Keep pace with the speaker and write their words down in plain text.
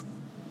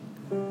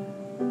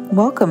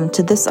Welcome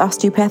to This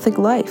Osteopathic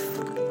Life.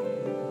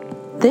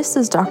 This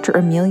is Dr.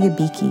 Amelia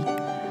Beakey.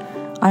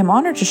 I'm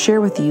honored to share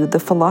with you the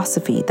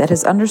philosophy that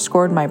has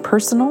underscored my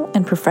personal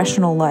and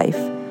professional life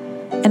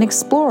and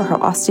explore how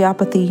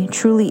osteopathy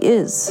truly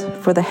is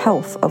for the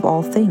health of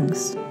all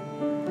things.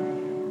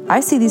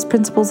 I see these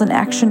principles in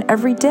action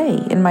every day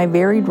in my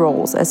varied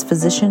roles as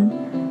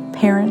physician,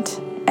 parent,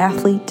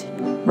 athlete,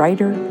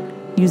 writer,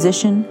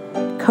 musician,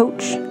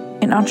 coach,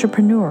 and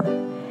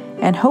entrepreneur,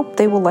 and hope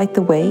they will light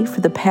the way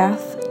for the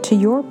path to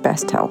your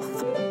best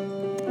health.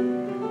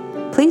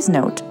 Please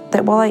note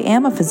that while I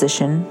am a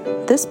physician,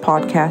 this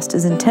podcast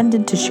is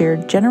intended to share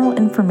general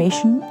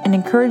information and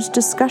encourage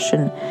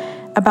discussion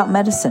about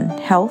medicine,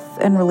 health,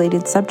 and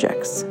related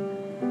subjects.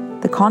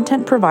 The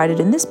content provided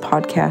in this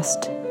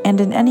podcast and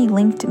in any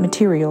linked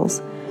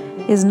materials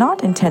is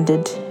not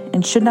intended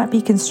and should not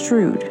be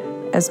construed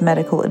as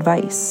medical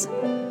advice.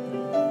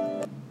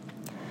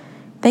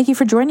 Thank you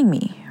for joining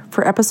me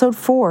for episode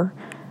 4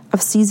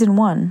 of season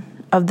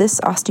 1 of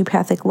This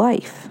Osteopathic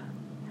Life.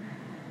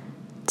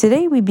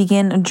 Today we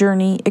begin a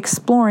journey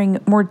exploring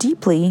more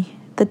deeply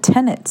the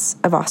tenets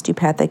of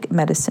osteopathic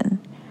medicine.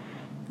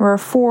 There are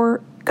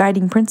 4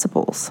 guiding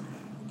principles.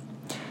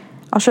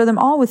 I'll share them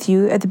all with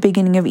you at the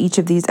beginning of each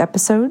of these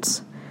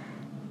episodes,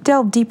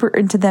 delve deeper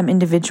into them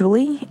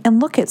individually, and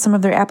look at some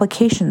of their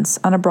applications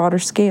on a broader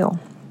scale.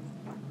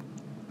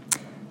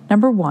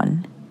 Number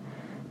 1,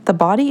 the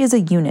body is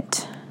a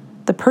unit.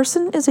 The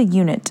person is a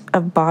unit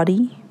of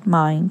body,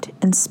 mind,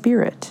 and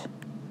spirit.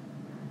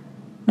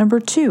 Number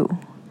 2,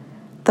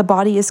 the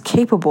body is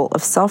capable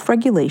of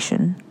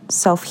self-regulation,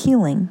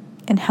 self-healing,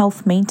 and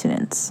health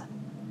maintenance.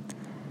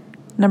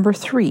 Number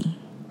 3,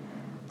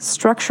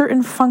 structure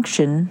and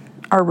function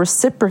are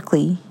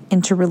reciprocally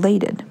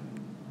interrelated.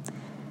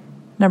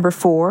 Number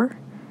 4,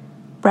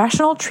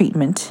 rational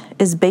treatment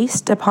is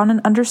based upon an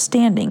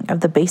understanding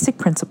of the basic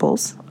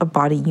principles of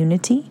body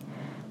unity,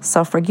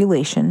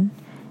 self-regulation,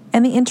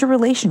 and the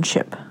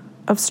interrelationship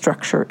of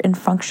structure and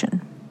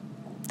function.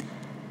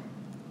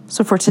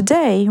 So for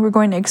today, we're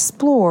going to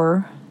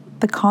explore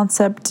the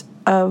concept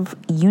of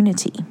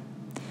unity.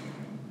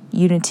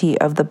 Unity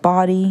of the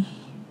body,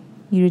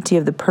 unity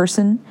of the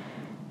person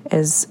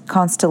as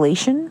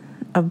constellation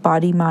of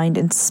body, mind,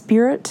 and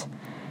spirit,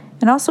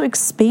 and also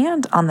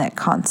expand on that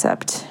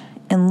concept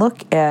and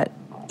look at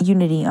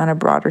unity on a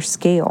broader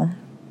scale.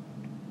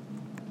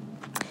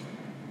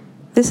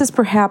 This is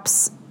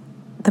perhaps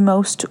the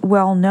most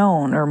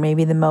well-known or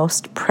maybe the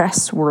most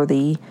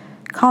press-worthy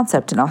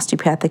concept in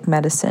osteopathic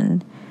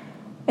medicine,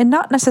 and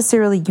not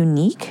necessarily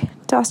unique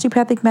to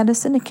osteopathic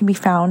medicine. It can be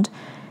found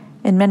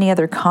in many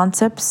other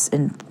concepts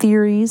and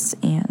theories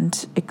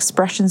and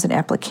expressions and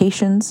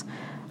applications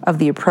of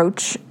the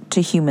approach to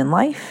human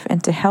life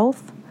and to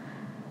health.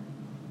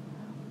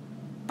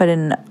 But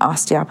in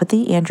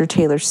osteopathy, Andrew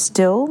Taylor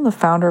Still, the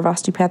founder of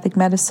osteopathic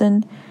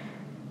medicine,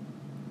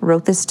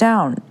 wrote this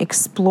down,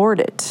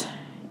 explored it,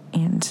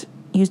 and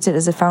used it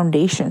as a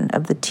foundation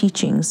of the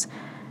teachings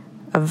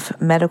of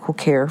medical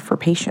care for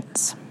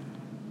patients.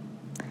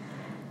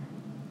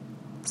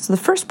 So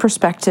the first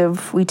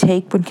perspective we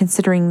take when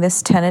considering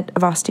this tenet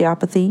of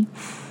osteopathy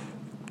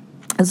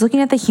is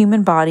looking at the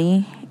human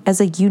body as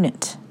a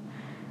unit,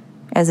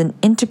 as an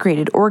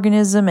integrated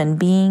organism and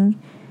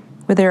being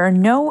where there are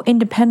no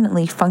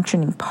independently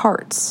functioning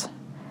parts.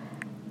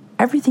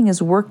 Everything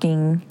is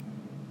working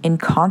in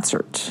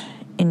concert,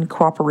 in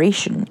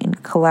cooperation, in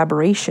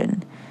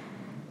collaboration.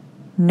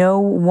 No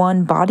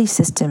one body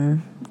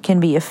system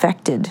can be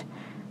affected,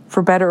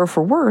 for better or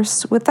for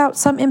worse, without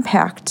some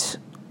impact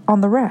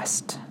on the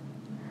rest.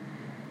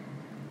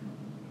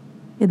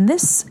 And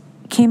this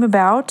came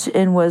about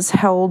and was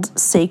held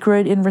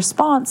sacred in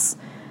response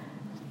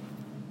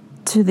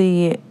to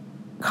the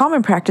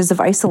common practice of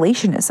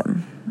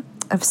isolationism,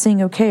 of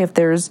saying, okay, if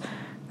there's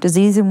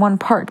disease in one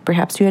part,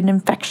 perhaps you had an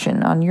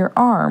infection on your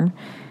arm,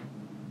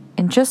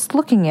 and just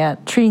looking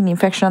at treating the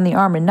infection on the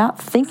arm and not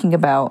thinking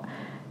about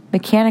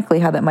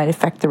mechanically how that might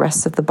affect the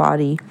rest of the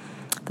body,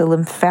 the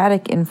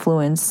lymphatic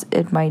influence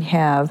it might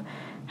have,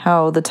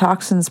 how the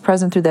toxins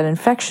present through that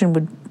infection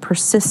would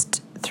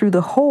persist through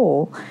the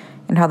whole,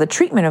 and how the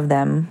treatment of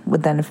them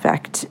would then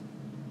affect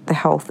the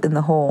health in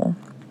the whole.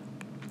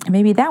 And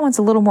maybe that one's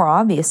a little more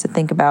obvious to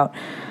think about,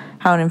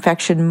 how an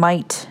infection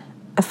might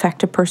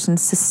affect a person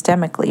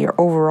systemically or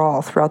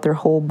overall throughout their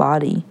whole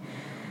body.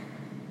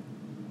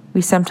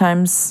 We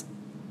sometimes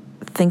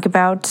think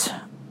about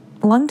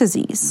lung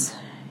disease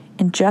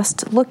and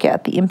just look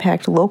at the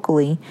impact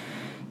locally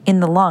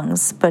in the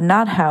lungs, but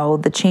not how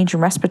the change in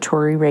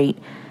respiratory rate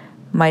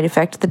might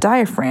affect the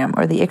diaphragm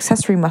or the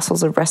accessory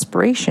muscles of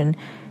respiration,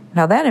 and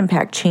how that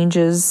impact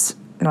changes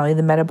not only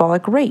the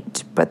metabolic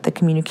rate, but the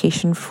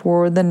communication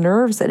for the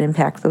nerves that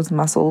impact those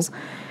muscles,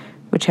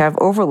 which have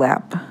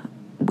overlap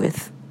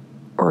with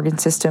organ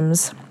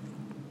systems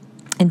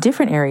in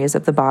different areas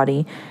of the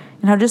body,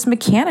 and how just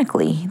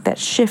mechanically that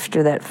shift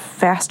or that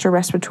faster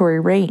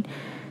respiratory rate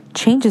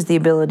changes the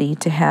ability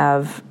to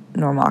have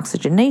normal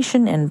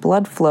oxygenation and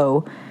blood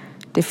flow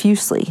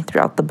diffusely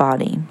throughout the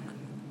body.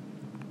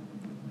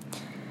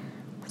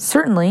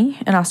 Certainly,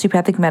 in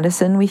osteopathic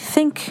medicine, we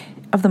think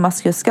of the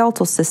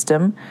musculoskeletal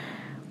system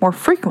more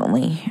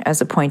frequently as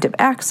a point of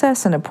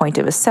access and a point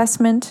of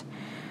assessment.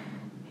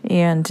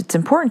 And it's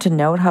important to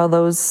note how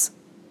those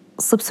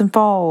slips and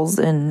falls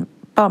and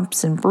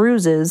bumps and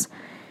bruises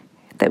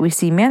that we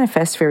see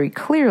manifest very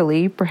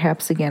clearly,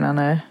 perhaps again on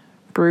a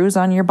bruise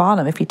on your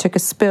bottom if you took a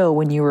spill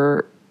when you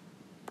were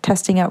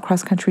testing out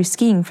cross-country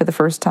skiing for the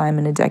first time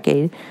in a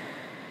decade.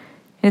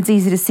 And it's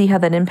easy to see how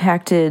that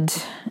impacted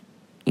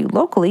you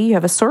locally. You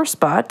have a sore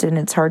spot and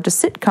it's hard to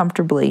sit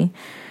comfortably,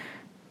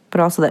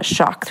 but also that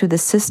shock through the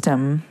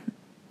system,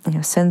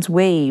 sends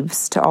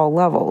waves to all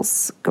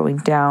levels, going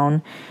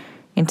down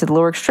into the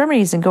lower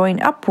extremities and going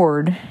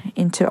upward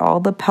into all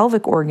the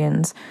pelvic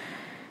organs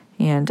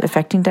and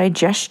affecting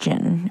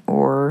digestion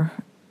or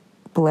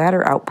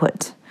bladder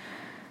output.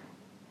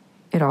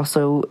 It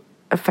also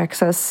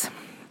affects us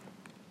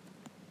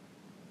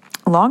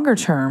longer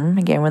term.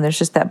 Again, when there's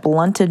just that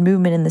blunted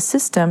movement in the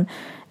system,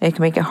 it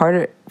can make it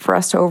harder for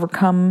us to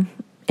overcome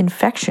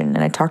infection.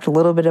 And I talked a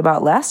little bit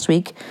about last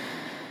week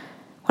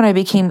when I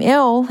became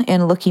ill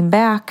and looking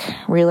back,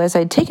 realized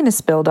I'd taken a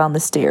spill down the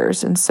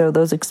stairs. And so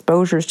those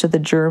exposures to the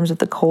germs of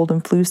the cold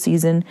and flu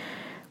season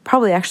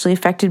probably actually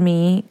affected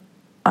me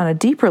on a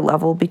deeper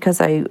level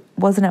because I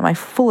wasn't at my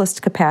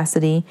fullest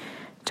capacity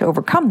to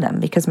overcome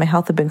them because my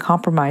health had been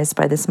compromised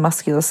by this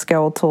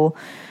musculoskeletal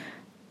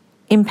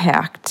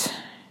impact.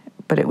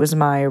 But it was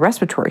my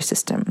respiratory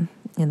system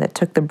that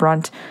took the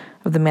brunt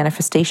of the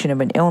manifestation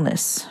of an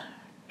illness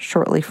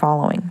shortly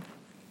following.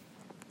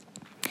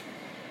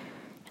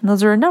 And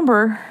those are a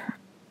number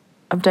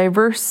of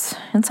diverse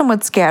and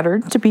somewhat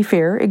scattered, to be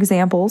fair,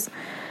 examples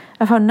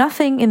of how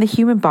nothing in the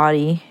human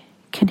body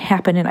can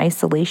happen in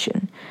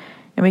isolation.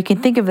 And we can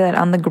think of that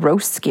on the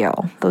gross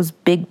scale, those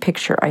big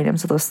picture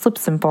items, those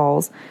slips and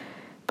falls,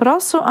 but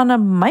also on a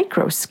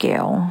micro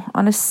scale,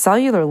 on a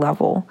cellular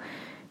level.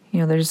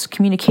 There's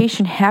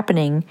communication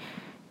happening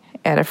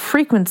at a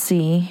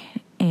frequency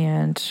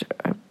and,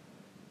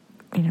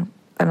 on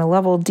a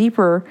level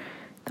deeper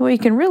that we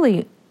can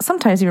really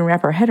sometimes even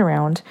wrap our head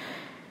around.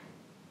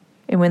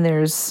 And when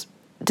there's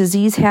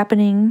disease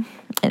happening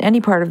in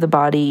any part of the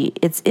body,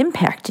 it's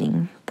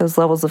impacting those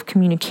levels of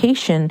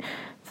communication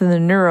through the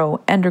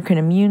neuroendocrine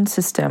immune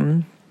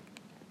system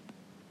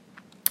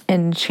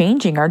and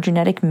changing our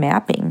genetic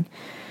mapping,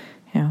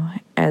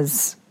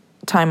 as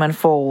time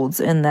unfolds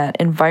and that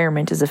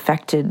environment is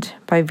affected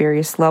by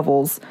various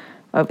levels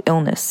of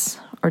illness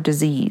or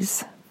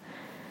disease.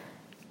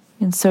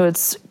 And so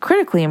it's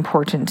critically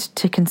important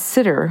to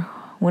consider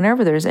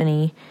whenever there's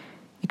any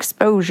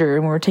exposure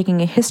and we're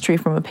taking a history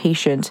from a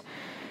patient,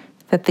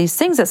 that these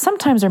things that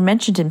sometimes are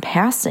mentioned in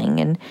passing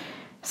and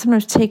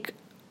sometimes take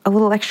a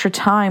little extra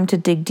time to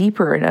dig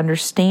deeper and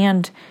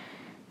understand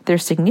their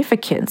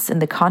significance in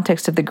the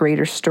context of the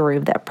greater story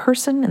of that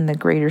person and the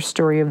greater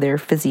story of their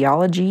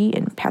physiology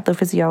and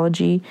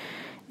pathophysiology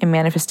and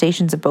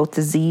manifestations of both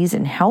disease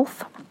and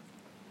health,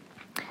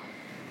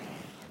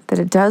 that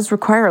it does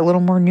require a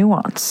little more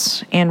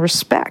nuance and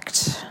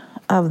respect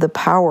of the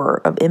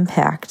power of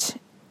impact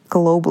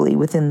globally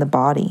within the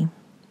body.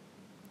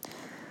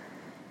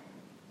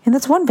 And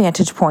that's one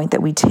vantage point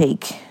that we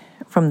take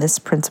from this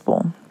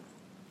principle.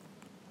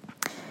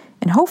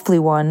 And hopefully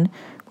one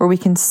where we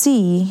can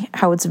see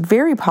how it's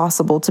very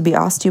possible to be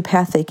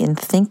osteopathic in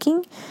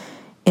thinking,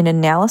 in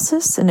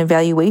analysis, in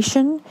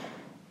evaluation,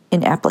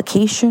 in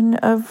application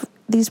of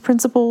these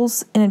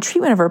principles, and in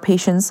treatment of our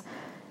patients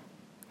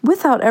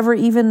without ever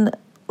even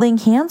laying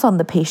hands on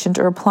the patient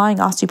or applying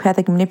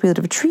osteopathic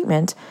manipulative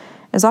treatment,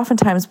 as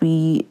oftentimes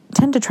we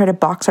tend to try to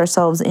box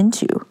ourselves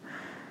into.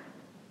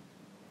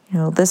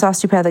 This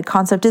osteopathic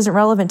concept isn't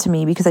relevant to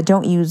me because I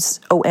don't use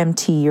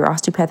OMT or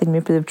osteopathic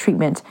manipulative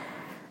treatment.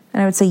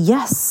 And I would say,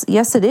 yes,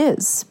 it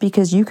is,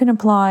 because you can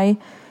apply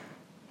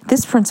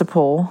this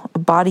principle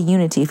of body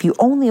unity if you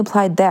only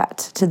applied that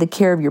to the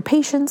care of your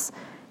patients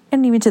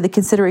and even to the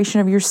consideration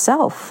of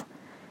yourself.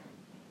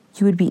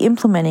 You would be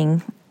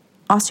implementing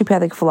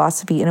osteopathic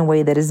philosophy in a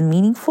way that is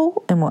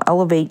meaningful and will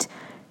elevate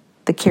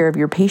the care of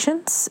your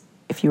patients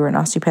if you are an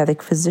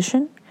osteopathic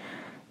physician,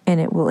 and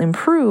it will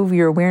improve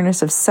your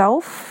awareness of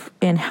self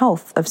and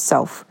health of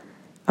self,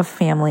 of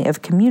family,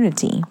 of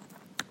community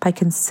by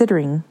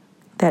considering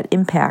that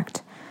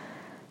impact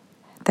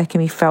that can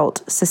be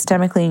felt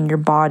systemically in your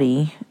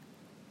body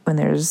when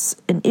there's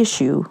an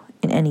issue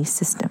in any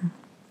system.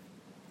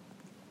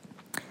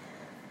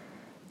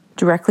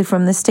 Directly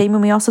from this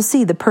statement, we also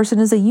see the person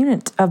is a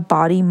unit of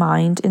body,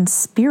 mind, and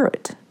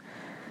spirit.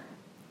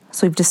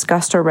 So we've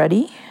discussed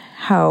already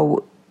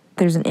how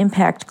there's an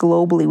impact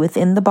globally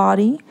within the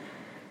body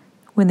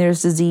when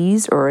there's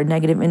disease or a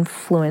negative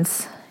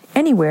influence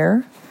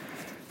anywhere.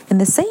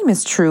 And the same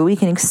is true. We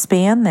can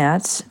expand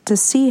that to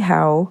see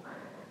how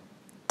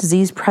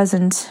disease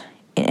present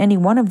in any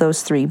one of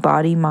those three,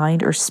 body,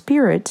 mind, or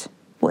spirit,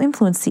 will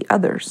influence the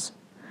others.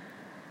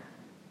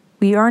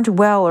 We aren't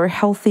well or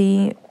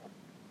healthy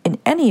in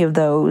any of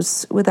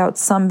those without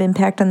some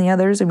impact on the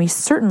others, and we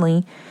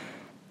certainly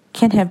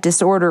can't have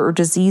disorder or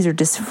disease or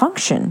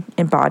dysfunction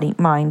in body,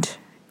 mind,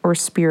 or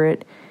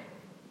spirit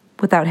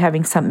without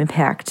having some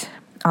impact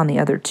on the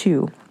other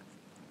two.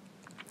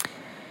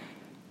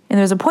 And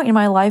there was a point in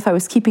my life I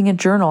was keeping a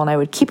journal, and I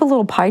would keep a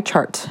little pie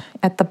chart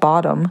at the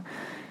bottom,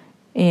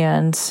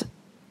 and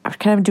I would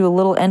kind of do a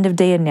little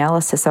end-of-day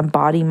analysis on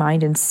body,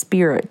 mind, and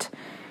spirit.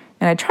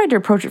 And I tried to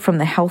approach it from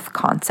the health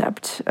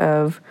concept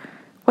of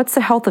what's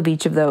the health of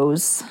each of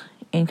those,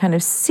 and kind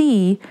of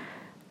see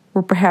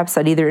where perhaps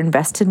I'd either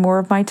invested more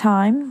of my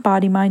time,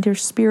 body, mind, or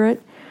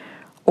spirit,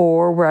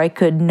 or where I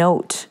could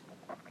note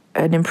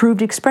an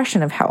improved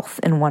expression of health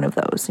in one of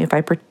those. If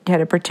I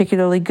had a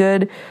particularly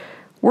good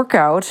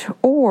workout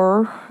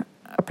or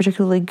a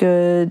particularly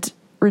good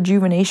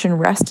rejuvenation,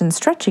 rest, and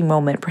stretching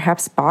moment,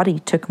 perhaps body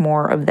took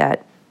more of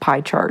that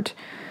pie chart.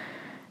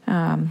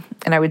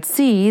 And I would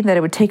see that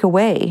it would take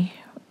away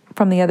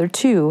from the other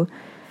two.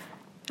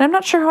 And I'm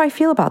not sure how I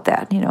feel about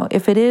that.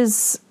 If it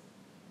is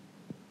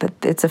that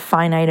it's a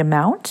finite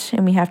amount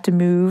and we have to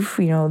move,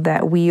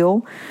 that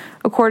wheel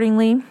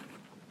accordingly,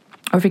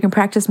 or if you can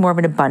practice more of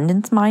an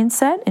abundance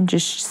mindset and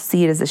just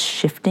see it as a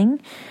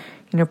shifting,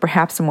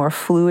 perhaps a more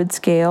fluid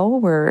scale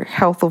where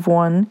health of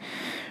one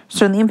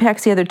certainly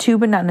impacts the other two,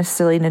 but not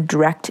necessarily in a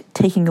direct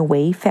taking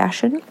away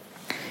fashion.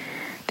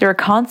 There are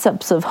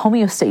concepts of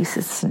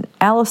homeostasis and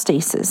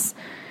allostasis,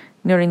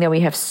 noting that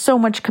we have so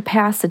much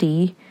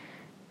capacity,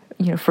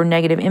 for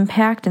negative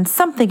impact, and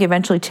something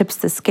eventually tips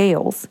the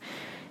scales.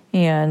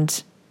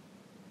 And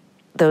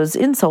those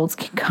insults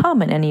can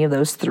come in any of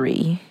those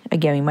three.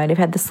 Again, we might have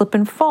had the slip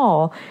and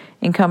fall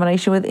in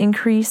combination with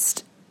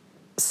increased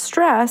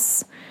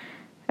stress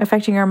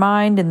affecting our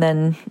mind, and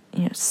then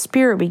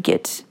spirit, we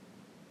get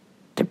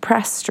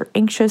depressed or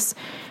anxious,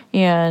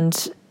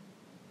 and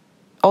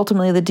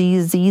ultimately the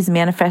disease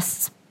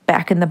manifests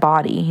back in the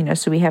body,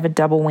 so we have a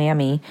double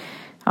whammy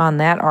on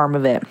that arm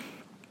of it.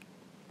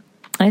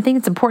 And I think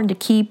it's important to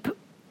keep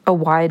a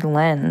wide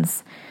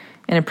lens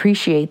and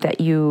appreciate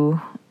that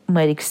you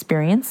might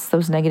experience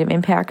those negative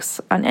impacts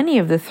on any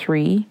of the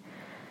three,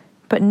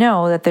 but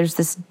know that there's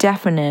this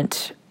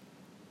definite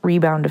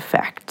rebound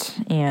effect.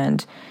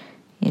 And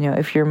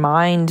if your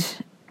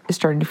mind is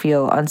starting to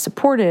feel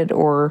unsupported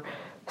or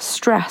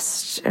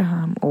stressed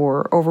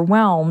or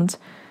overwhelmed,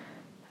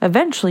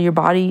 eventually your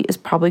body is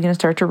probably going to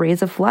start to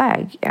raise a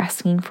flag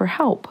asking for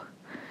help.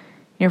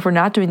 If we're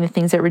not doing the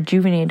things that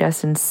rejuvenate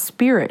us in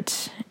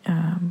spirit,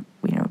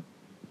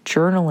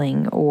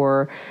 journaling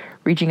or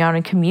reaching out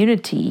in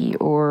community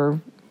or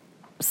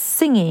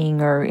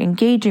singing or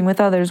engaging with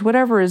others,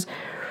 whatever is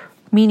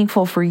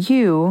meaningful for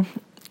you,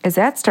 as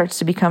that starts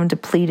to become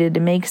depleted,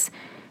 it makes,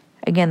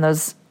 again,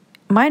 those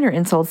minor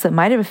insults that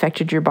might have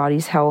affected your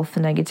body's health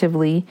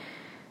negatively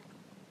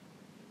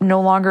no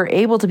longer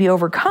able to be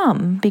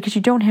overcome because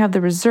you don't have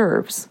the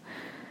reserves.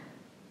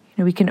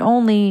 We can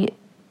only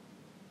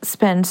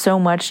spend so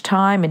much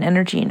time and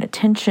energy and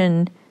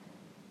attention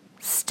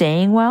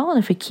staying well, and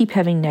if we keep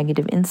having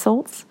negative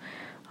insults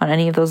on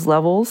any of those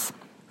levels,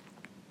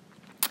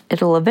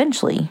 it'll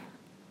eventually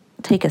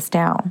take us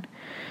down.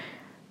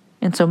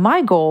 And so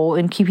my goal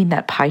in keeping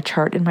that pie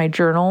chart in my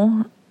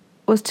journal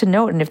was to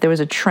note, and if there was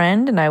a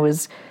trend and I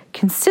was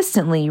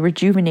consistently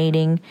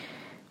rejuvenating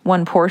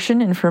one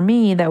portion, and for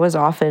me, that was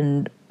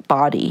often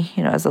body.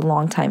 As a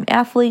longtime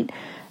athlete,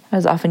 I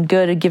was often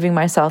good at giving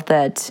myself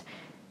that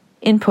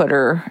input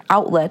or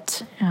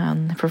outlet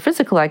for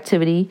physical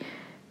activity,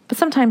 but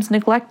sometimes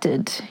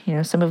neglected,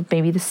 some of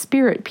maybe the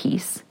spirit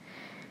piece.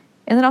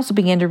 And then also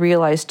began to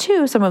realize,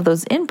 too, some of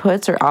those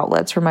inputs or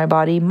outlets for my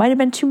body might have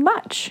been too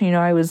much.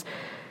 I was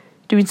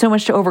doing so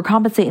much to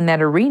overcompensate in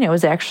that arena. It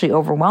was actually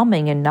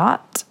overwhelming and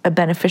not a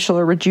beneficial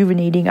or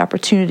rejuvenating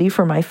opportunity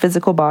for my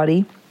physical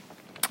body.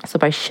 So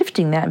by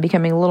shifting that and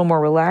becoming a little more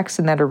relaxed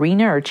in that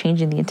arena, or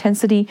changing the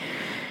intensity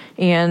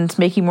and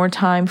making more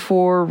time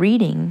for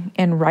reading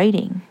and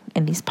writing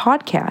and these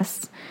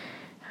podcasts,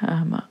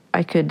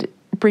 I could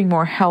bring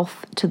more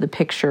health to the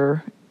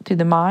picture through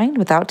the mind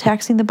without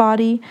taxing the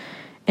body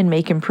and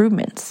make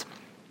improvements.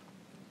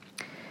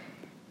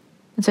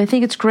 And so I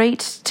think it's great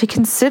to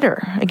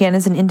consider, again,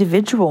 as an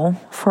individual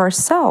for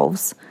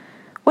ourselves,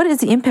 what is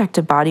the impact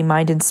of body,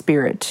 mind, and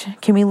spirit?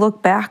 Can we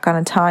look back on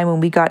a time when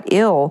we got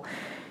ill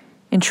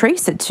and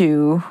trace it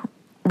to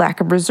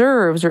lack of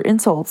reserves or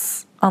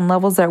insults on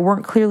levels that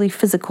weren't clearly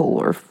physical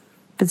or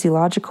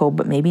physiological,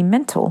 but maybe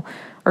mental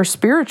or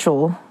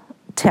spiritual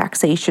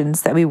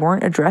taxations that we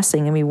weren't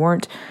addressing and we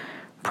weren't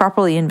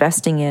properly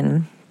investing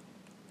in,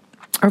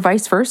 or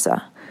vice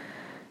versa?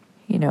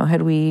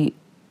 Had we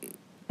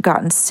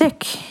gotten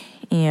sick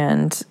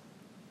and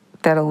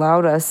that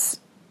allowed us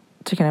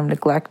to kind of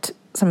neglect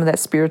some of that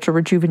spiritual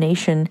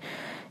rejuvenation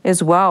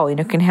as well,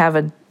 can have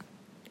a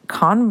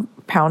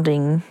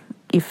compounding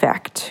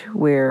effect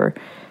where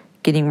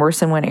getting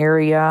worse in one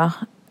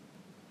area,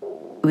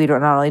 we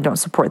not only don't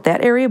support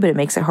that area, but it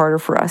makes it harder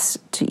for us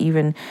to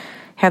even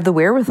have the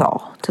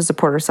wherewithal to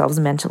support ourselves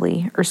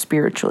mentally or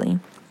spiritually.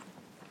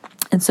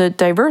 And so it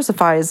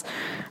diversifies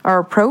our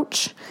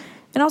approach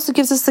and also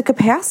gives us the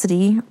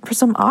capacity for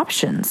some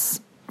options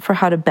for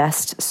how to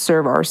best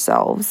serve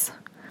ourselves.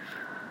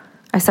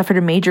 I suffered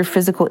a major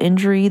physical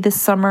injury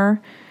this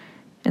summer.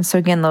 And so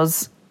again,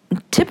 those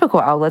typical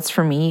outlets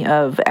for me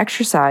of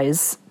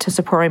exercise to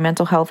support my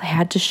mental health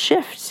had to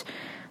shift.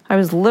 I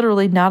was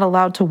literally not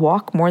allowed to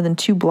walk more than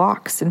 2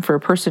 blocks. And for a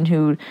person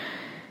who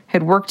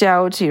had worked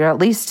out, at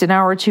least an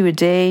hour or 2 a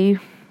day,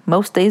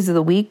 most days of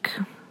the week,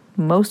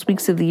 most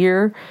weeks of the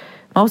year,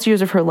 most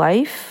years of her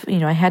life,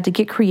 I had to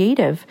get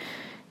creative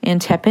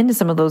and tap into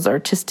some of those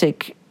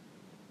artistic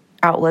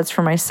outlets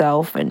for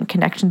myself and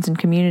connections and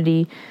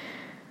community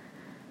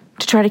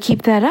to try to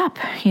keep that up,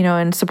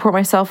 and support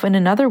myself in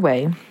another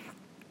way.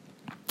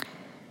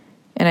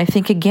 And I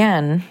think,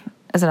 again,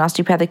 as an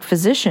osteopathic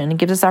physician, it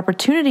gives us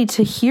opportunity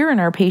to hear in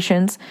our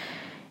patients,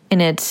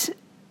 and it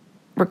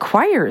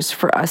requires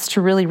for us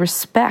to really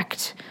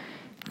respect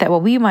that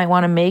while we might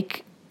want to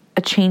make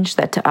a change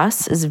that to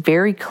us is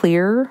very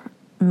clear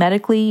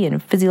medically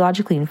and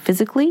physiologically and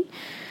physically,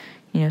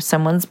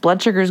 someone's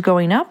blood sugar is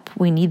going up,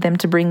 we need them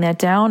to bring that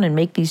down and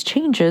make these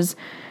changes,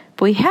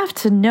 but we have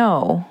to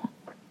know,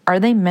 are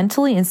they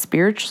mentally and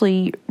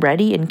spiritually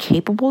ready and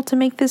capable to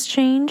make this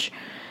change?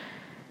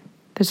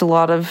 There's a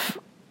lot of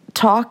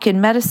talk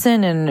in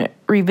medicine and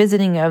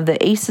revisiting of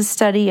the ACEs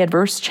study,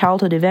 adverse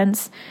childhood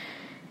events.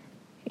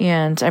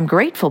 And I'm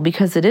grateful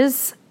because it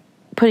is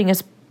putting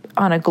us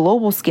on a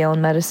global scale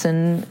in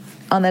medicine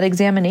on that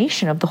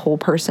examination of the whole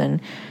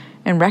person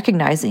and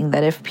recognizing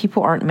that if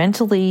people aren't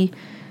mentally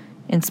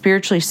and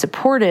spiritually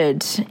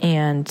supported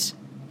and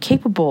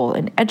capable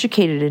and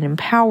educated and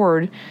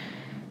empowered,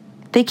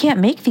 they can't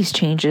make these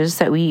changes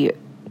that we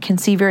can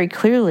see very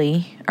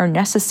clearly are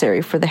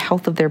necessary for the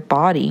health of their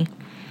body.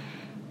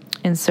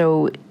 And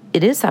so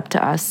it is up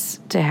to us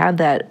to have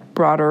that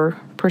broader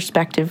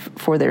perspective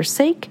for their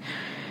sake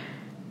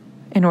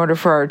in order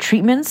for our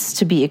treatments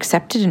to be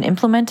accepted and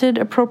implemented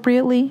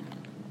appropriately.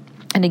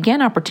 And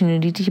again,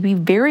 opportunity to be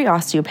very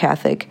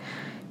osteopathic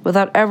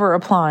without ever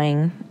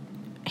applying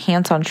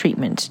hands-on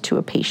treatment to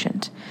a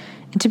patient.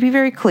 And to be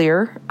very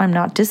clear, I'm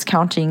not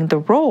discounting the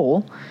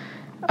role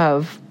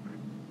of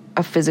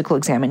a physical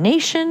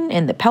examination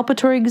and the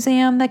palpatory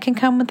exam that can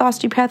come with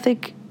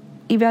osteopathic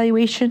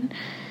evaluation,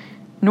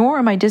 nor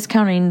am I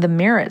discounting the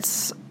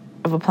merits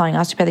of applying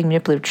osteopathic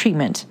manipulative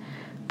treatment.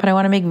 But I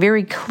want to make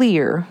very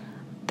clear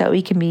that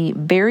we can be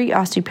very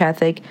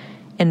osteopathic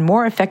and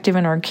more effective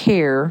in our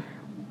care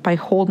by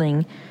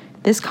holding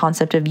this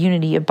concept of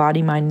unity of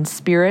body, mind, and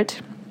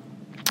spirit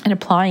and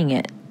applying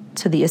it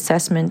to the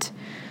assessment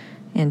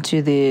and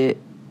to the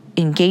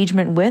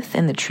engagement with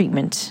and the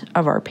treatment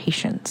of our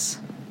patients.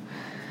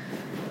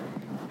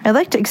 I'd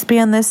like to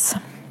expand this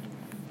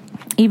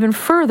even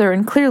further,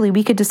 and clearly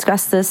we could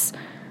discuss this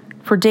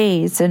for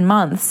days and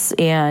months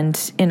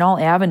and in all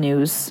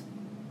avenues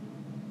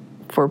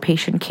for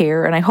patient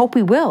care, and I hope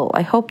we will.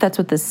 I hope that's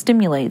what this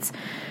stimulates.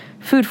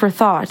 Food for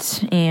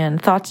thought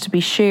and thoughts to be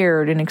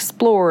shared and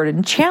explored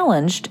and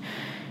challenged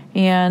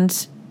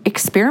and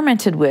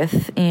experimented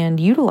with and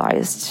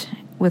utilized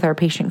with our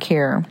patient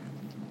care.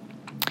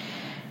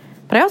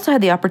 But I also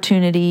had the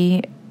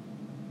opportunity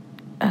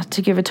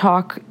to give a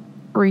talk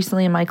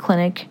recently in my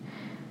clinic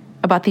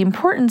about the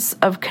importance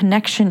of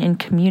connection in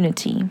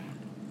community.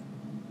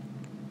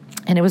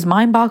 And it was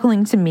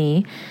mind-boggling to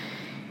me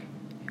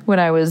when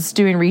I was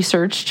doing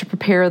research to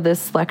prepare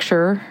this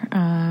lecture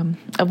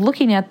of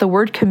looking at the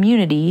word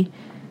community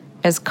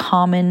as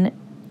common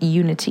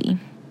unity.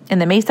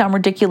 And that may sound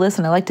ridiculous,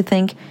 and I like to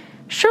think,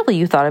 surely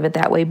you thought of it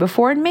that way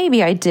before, and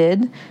maybe I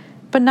did,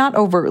 but not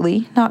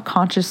overtly, not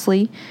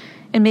consciously,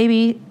 and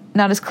maybe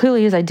not as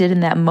clearly as I did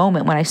in that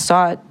moment when I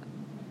saw it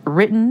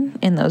written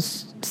in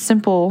those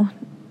simple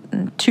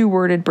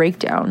 2-worded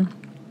breakdown.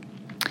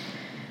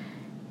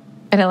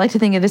 And I like to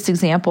think of this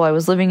example. I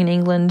was living in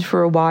England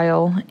for a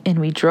while, and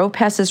we drove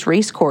past this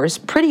race course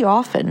pretty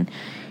often.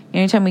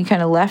 Anytime we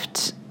kind of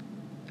left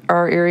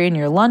our area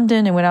near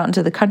London and went out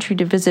into the country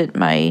to visit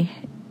my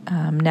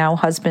now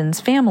husband's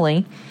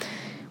family,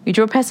 we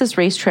drove past this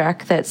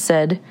racetrack that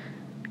said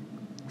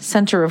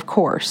center of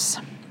course,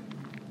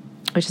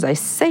 which as I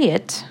say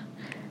it,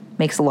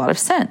 makes a lot of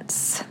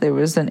sense. There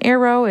was an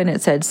arrow and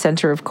it said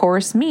center of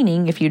course,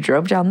 meaning if you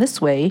drove down this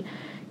way,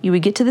 you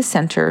would get to the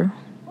center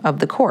of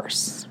the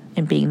course.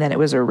 And being that it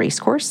was a race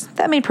course,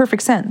 that made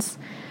perfect sense.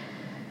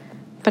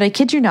 But I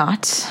kid you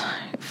not,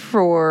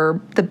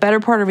 for the better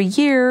part of a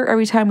year,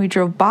 every time we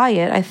drove by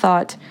it, I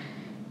thought,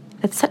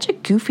 that's such a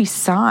goofy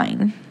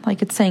sign.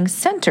 Like it's saying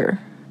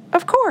center,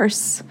 of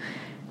course.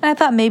 And I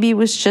thought maybe it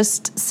was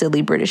just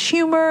silly British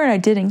humor and I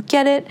didn't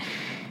get it.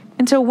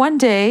 Until one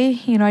day,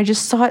 I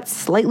just saw it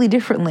slightly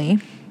differently.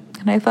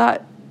 And I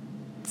thought,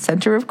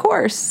 center, of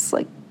course.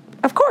 Like,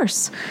 of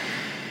course.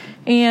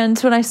 And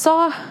when I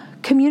saw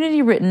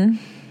community written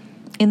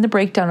in the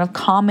breakdown of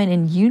common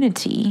and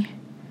unity,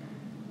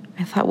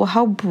 I thought, well,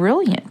 how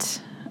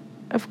brilliant.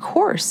 Of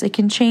course, it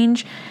can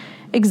change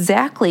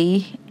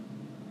exactly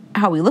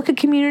how we look at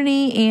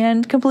community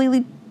and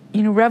completely,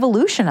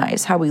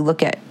 revolutionize how we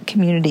look at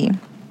community.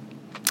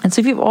 And so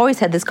if you've always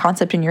had this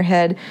concept in your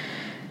head,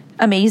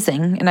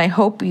 amazing. And I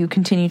hope you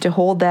continue to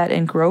hold that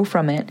and grow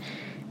from it.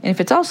 And if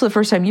it's also the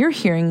first time you're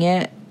hearing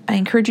it, I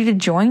encourage you to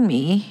join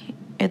me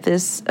at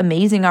this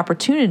amazing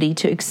opportunity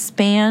to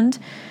expand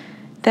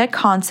that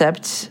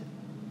concept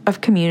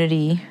of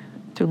community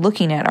through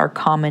looking at our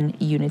common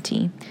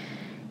unity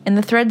and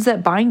the threads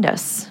that bind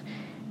us.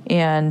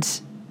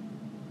 And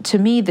to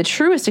me, the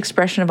truest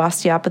expression of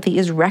osteopathy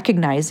is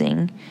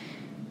recognizing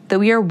that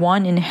we are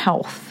one in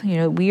health.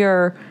 We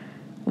are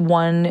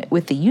one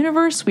with the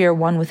universe. We are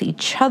one with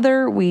each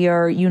other. We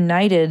are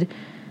united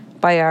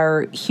by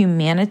our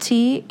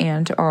humanity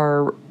and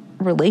our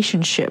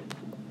relationship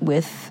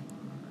with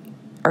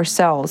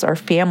ourselves, our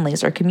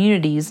families, our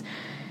communities,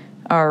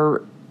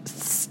 our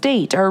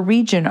state, our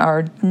region,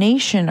 our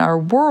nation, our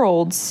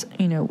worlds,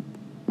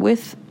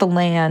 with the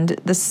land,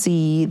 the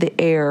sea, the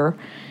air.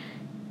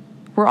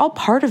 We're all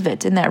part of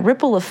it, and that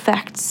ripple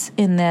effects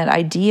in that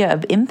idea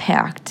of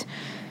impact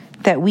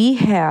that we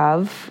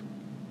have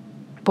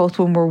both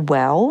when we're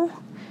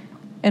well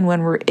and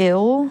when we're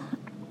ill.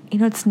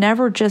 It's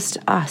never just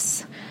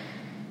us.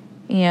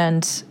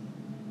 And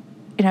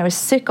I was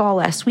sick all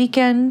last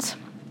weekend,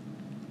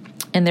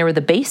 and there were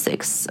the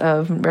basics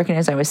of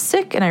recognizing I was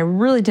sick, and I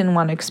really didn't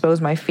want to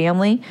expose my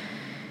family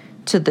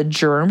to the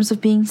germs of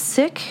being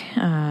sick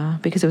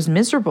because it was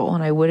miserable,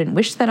 and I wouldn't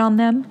wish that on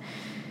them.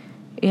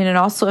 And it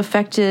also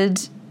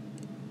affected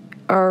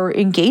our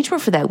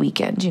engagement for that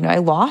weekend. I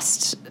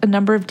lost a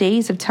number of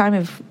days of time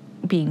of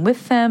being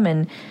with them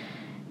and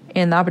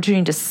the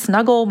opportunity to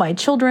snuggle my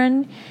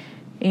children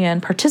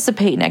and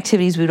participate in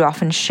activities we'd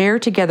often share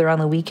together on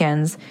the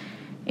weekends.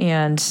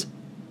 And,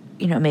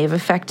 it may have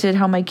affected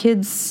how my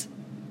kids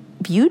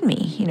viewed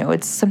me.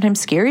 It's sometimes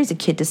scary as a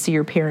kid to see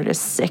your parent is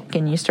sick,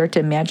 and you start to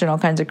imagine all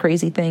kinds of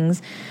crazy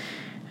things.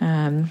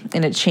 And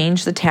it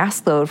changed the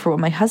task load for what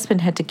my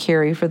husband had to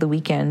carry for the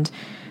weekend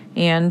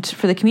and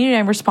for the community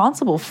I'm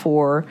responsible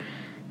for.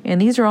 And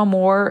these are all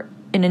more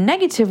in a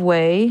negative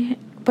way,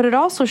 but it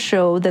also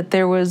showed that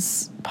there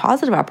was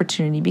positive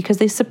opportunity because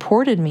they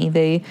supported me.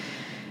 They,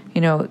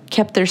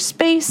 kept their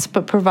space,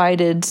 but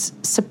provided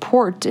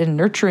support and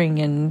nurturing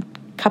and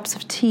cups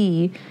of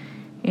tea.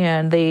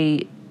 And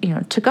they,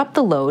 took up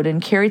the load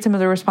and carried some of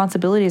the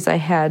responsibilities I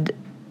had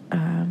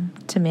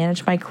to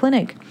manage my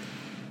clinic.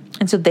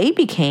 And so they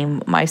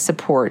became my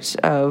support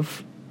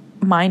of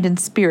mind and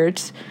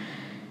spirit,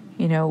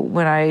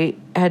 when I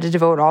had to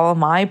devote all of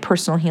my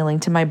personal healing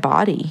to my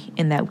body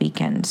in that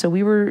weekend. So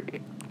we were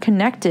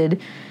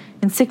connected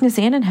in sickness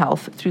and in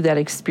health through that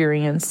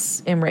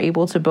experience, and were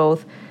able to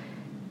both,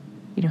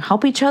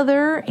 help each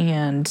other,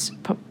 and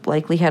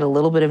likely had a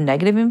little bit of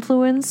negative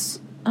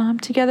influence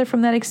together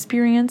from that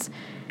experience.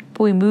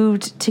 But we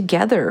moved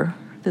together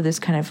through this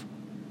kind of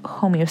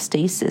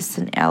homeostasis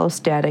and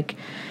allostatic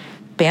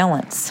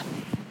balance.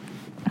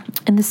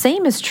 And the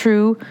same is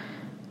true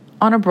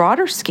on a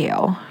broader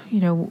scale.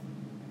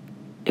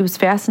 It was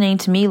fascinating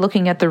to me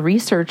looking at the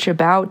research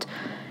about,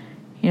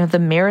 the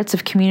merits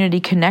of community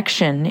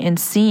connection, and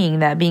seeing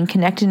that being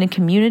connected in a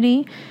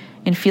community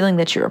and feeling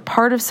that you're a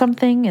part of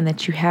something and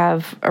that you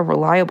have a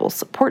reliable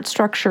support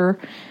structure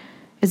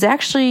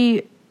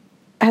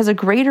has a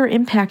greater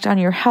impact on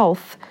your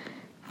health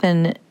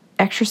than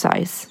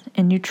exercise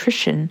and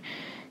nutrition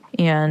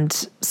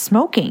and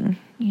smoking,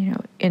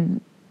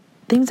 and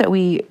things that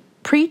we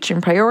preach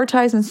and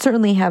prioritize and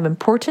certainly have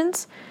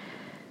importance,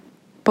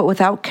 but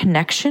without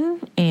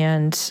connection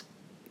and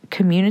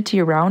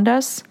community around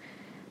us,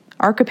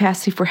 our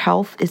capacity for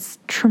health is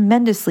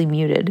tremendously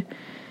muted.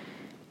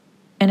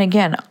 And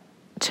again,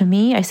 to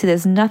me, I see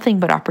there's nothing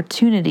but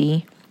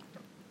opportunity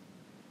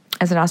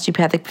as an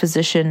osteopathic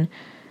physician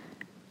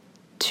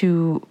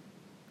to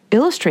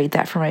illustrate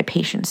that for my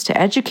patients, to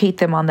educate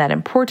them on that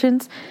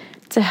importance,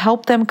 to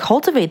help them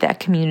cultivate that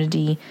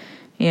community.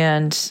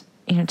 And,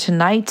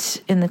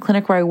 tonight in the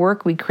clinic where I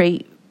work, we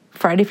create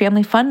Friday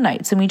Family Fun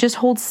Nights, and we just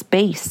hold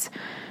space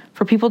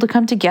for people to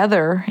come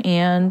together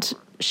and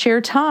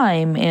share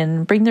time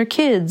and bring their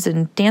kids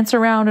and dance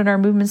around in our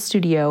movement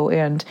studio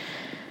and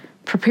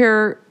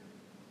prepare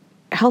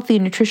healthy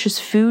and nutritious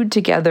food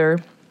together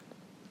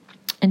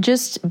and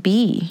just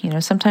be.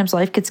 Sometimes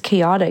life gets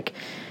chaotic,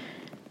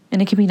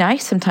 and it can be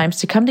nice sometimes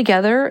to come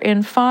together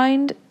and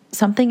find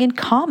something in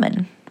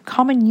common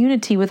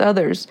unity with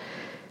others,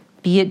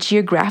 be it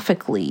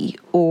geographically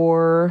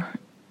or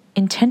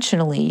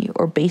intentionally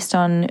or based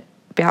on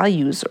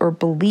values or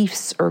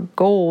beliefs or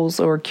goals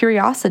or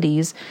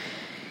curiosities,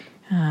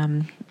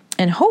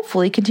 and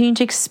hopefully continue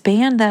to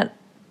expand that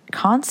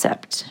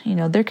concept.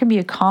 There can be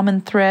a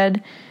common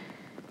thread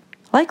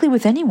likely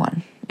with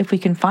anyone if we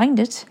can find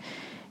it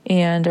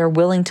and are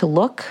willing to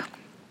look.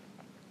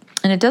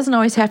 And it doesn't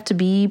always have to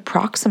be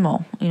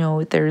proximal.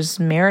 There's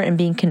merit in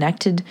being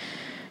connected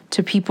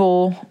to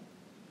people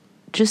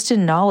just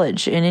in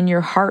knowledge and in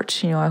your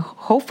heart.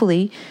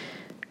 Hopefully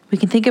we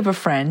can think of a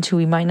friend who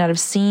we might not have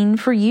seen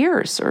for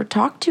years or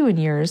talked to in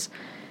years,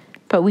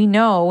 but we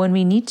know when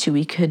we need to,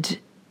 we could,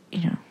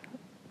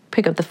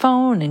 pick up the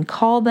phone and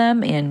call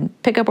them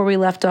and pick up where we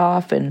left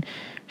off and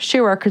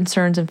share our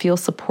concerns and feel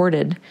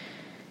supported.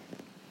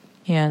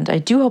 And I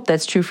do hope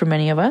that's true for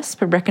many of us,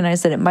 but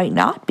recognize that it might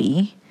not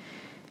be.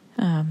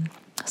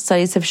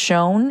 Studies have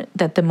shown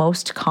that the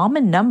most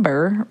common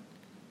number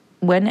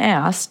when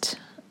asked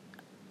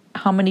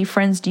How many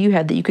friends do you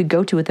have that you could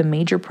go to with a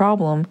major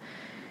problem?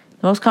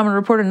 The most common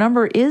reported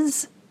number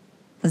is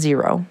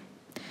 0.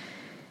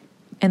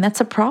 And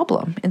that's a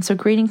problem. And so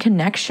creating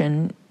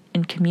connection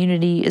and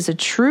community is a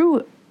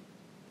true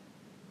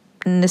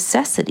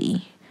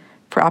necessity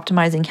for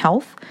optimizing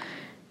health.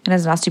 And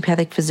as an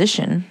osteopathic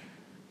physician,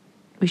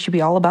 we should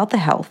be all about the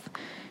health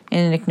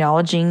and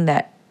acknowledging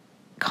that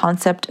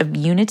concept of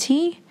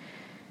unity,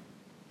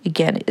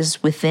 again,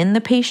 is within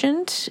the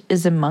patient,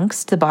 is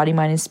amongst the body,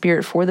 mind, and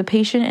spirit for the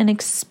patient, and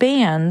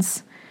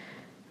expands,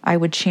 I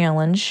would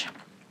challenge,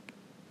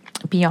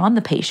 beyond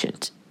the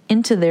patient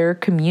into their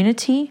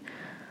community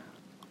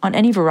on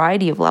any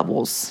variety of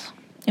levels.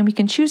 And we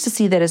can choose to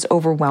see that as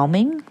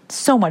overwhelming,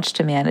 so much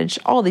to manage,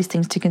 all these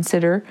things to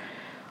consider,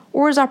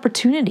 or as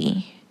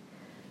opportunity.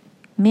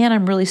 Man,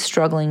 I'm really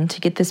struggling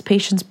to get this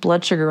patient's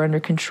blood sugar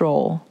under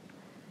control.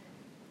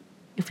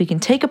 If we can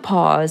take a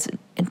pause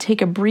and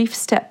take a brief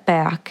step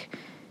back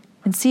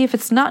and see if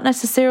it's not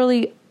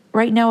necessarily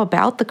right now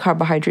about the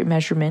carbohydrate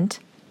measurement,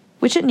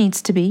 which it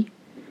needs to be,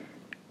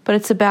 but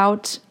it's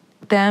about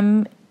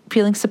them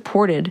feeling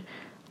supported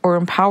or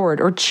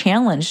empowered or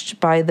challenged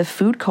by the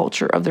food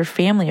culture of their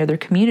family or their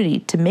community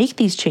to make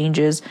these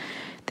changes.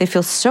 They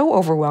feel so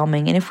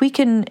overwhelming. And if we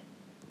can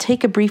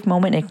take a brief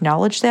moment and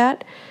acknowledge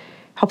that,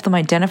 help them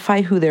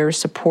identify who their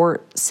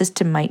support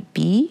system might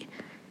be,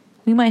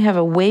 we might have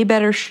a way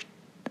better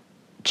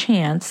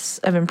chance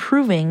of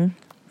improving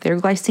their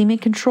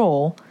glycemic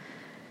control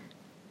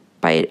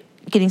by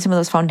getting some of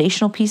those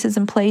foundational pieces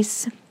in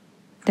place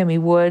than we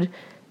would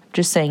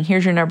just saying,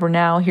 here's your number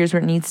now, here's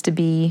where it needs to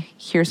be,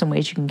 here's some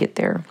ways you can get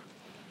there.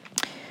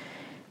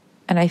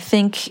 And I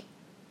think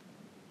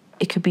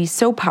it could be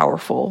so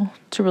powerful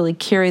to really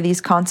carry these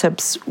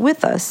concepts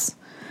with us,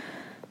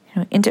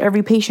 into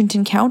every patient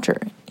encounter.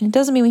 And it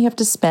doesn't mean we have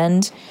to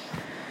spend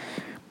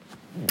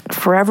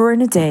forever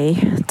in a day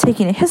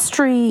taking a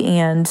history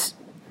and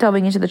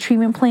delving into the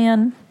treatment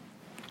plan.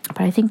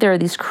 But I think there are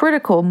these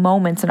critical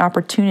moments and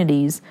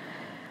opportunities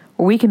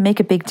where we can make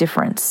a big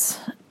difference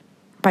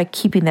by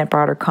keeping that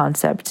broader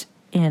concept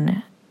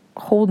in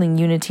holding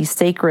unity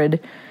sacred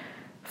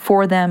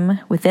for them,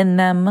 within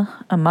them,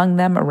 among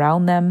them,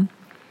 around them,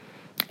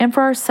 and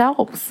for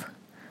ourselves.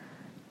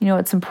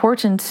 It's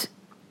important,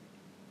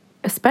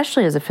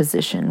 especially as a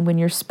physician, when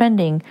you're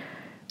spending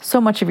so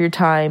much of your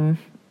time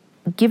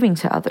giving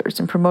to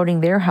others and promoting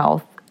their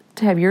health,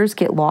 to have yours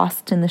get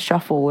lost in the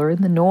shuffle or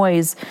in the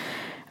noise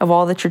of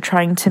all that you're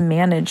trying to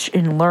manage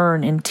and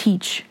learn and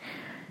teach.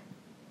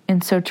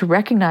 And so to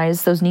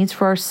recognize those needs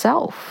for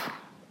ourselves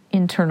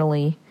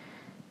internally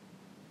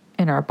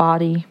in our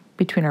body,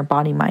 between our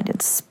body, mind, and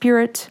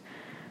spirit,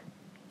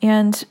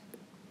 and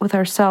with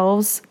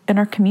ourselves and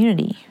our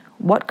community.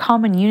 What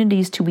common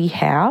unities do we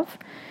have?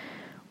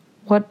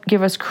 What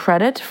give us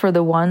credit for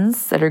the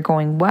ones that are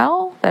going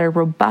well, that are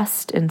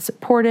robust and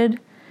supported?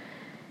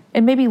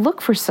 And maybe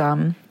look for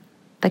some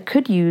that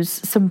could use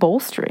some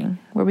bolstering,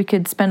 where we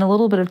could spend a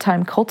little bit of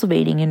time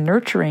cultivating and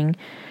nurturing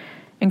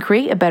and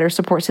create a better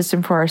support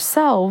system for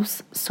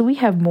ourselves so we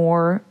have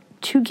more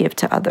to give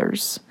to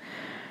others.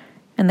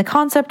 And the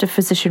concept of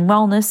physician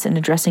wellness and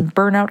addressing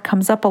burnout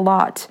comes up a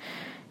lot.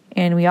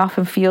 And we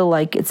often feel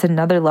like it's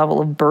another level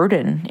of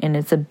burden and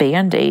it's a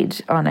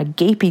Band-Aid on a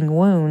gaping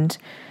wound.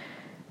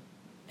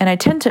 And I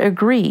tend to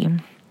agree.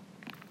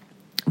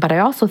 But I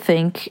also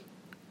think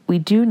we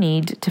do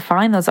need to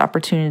find those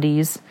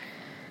opportunities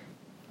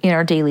in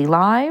our daily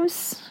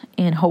lives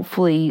and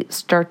hopefully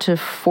start to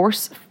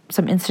force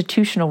some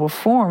institutional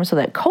reform so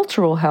that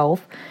cultural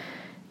health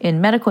in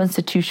medical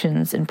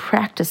institutions and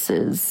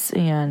practices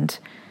and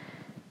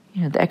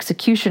the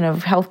execution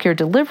of healthcare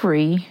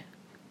delivery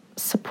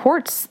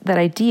supports that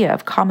idea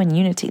of common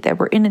unity, that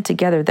we're in it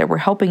together, that we're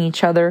helping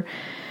each other,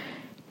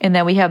 and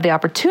that we have the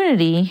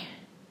opportunity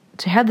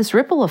to have this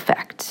ripple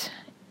effect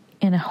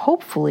and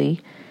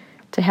hopefully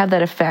to have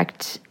that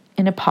effect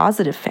in a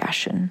positive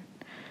fashion.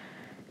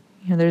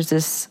 There's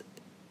this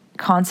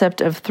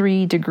concept of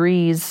 3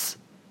 degrees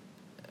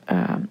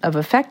of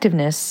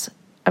effectiveness,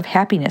 of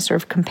happiness, or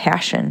of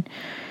compassion,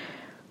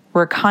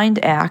 where a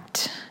kind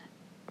act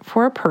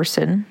for a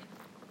person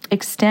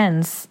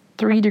extends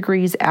 3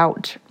 degrees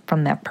out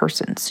from that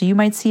person. So you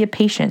might see a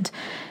patient,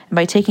 and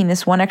by taking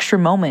this one extra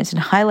moment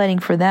and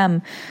highlighting for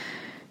them,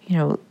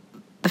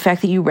 the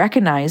fact that you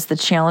recognize the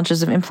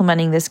challenges of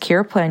implementing this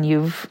care plan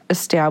you've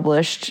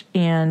established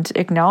and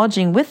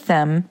acknowledging with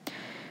them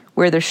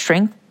where their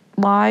strength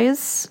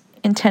lies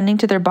in tending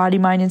to their body,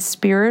 mind, and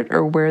spirit,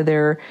 or where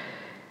their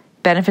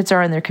benefits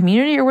are in their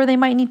community, or where they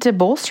might need to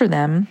bolster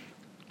them,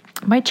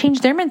 might change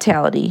their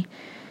mentality.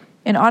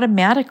 And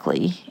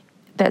automatically,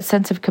 that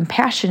sense of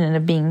compassion and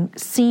of being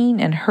seen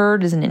and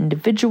heard as an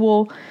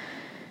individual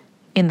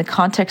in the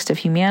context of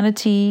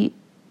humanity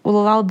will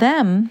allow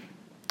them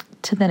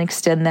to then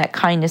extend that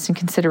kindness and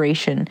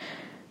consideration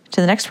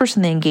to the next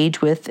person they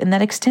engage with, and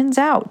that extends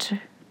out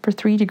for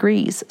 3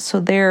 degrees. So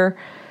their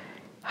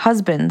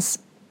husbands,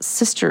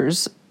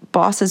 sisters,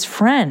 boss's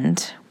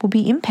friend will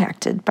be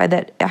impacted by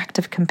that act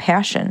of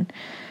compassion.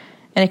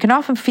 And it can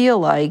often feel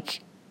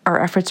like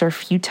our efforts are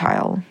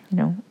futile.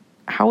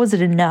 How is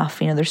it enough?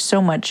 There's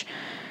so much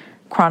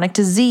chronic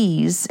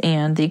disease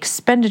and the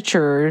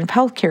expenditure of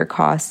healthcare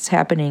costs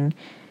happening.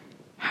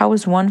 How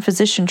is one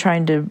physician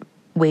trying to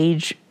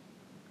wage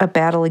a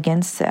battle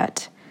against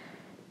that?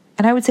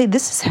 And I would say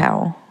this is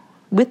how,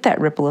 with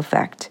that ripple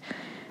effect,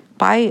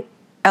 by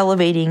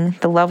elevating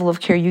the level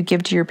of care you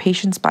give to your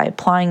patients, by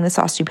applying this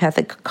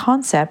osteopathic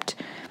concept,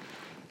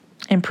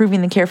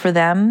 improving the care for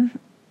them,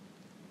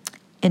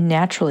 and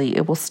naturally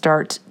it will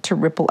start to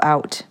ripple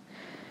out.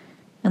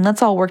 And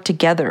let's all work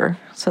together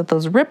so that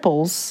those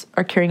ripples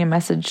are carrying a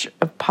message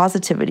of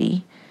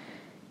positivity,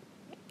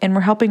 and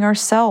we're helping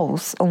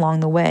ourselves along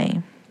the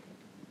way.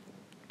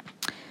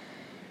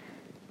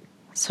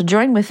 So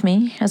join with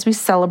me as we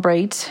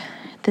celebrate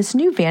this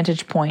new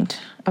vantage point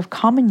of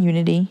common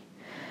unity,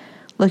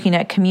 looking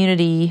at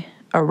community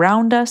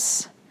around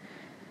us,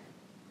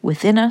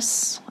 within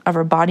us, of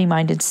our body,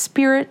 mind, and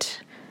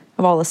spirit,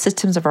 of all the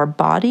systems of our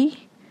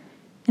body,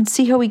 and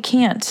see how we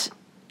can't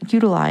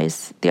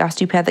utilize the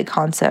osteopathic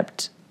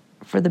concept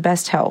for the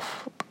best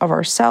health of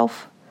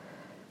ourself,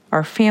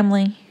 our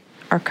family,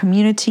 our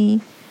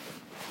community,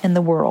 and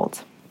the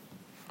world.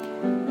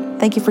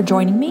 Thank you for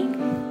joining me.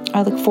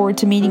 I look forward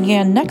to meeting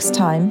again next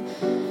time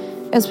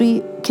as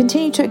we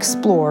continue to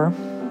explore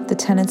the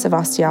tenets of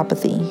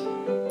osteopathy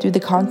through the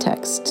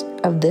context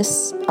of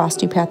this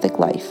osteopathic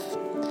life.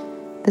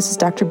 This is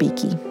Dr.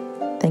 Beakey.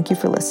 Thank you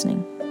for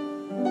listening.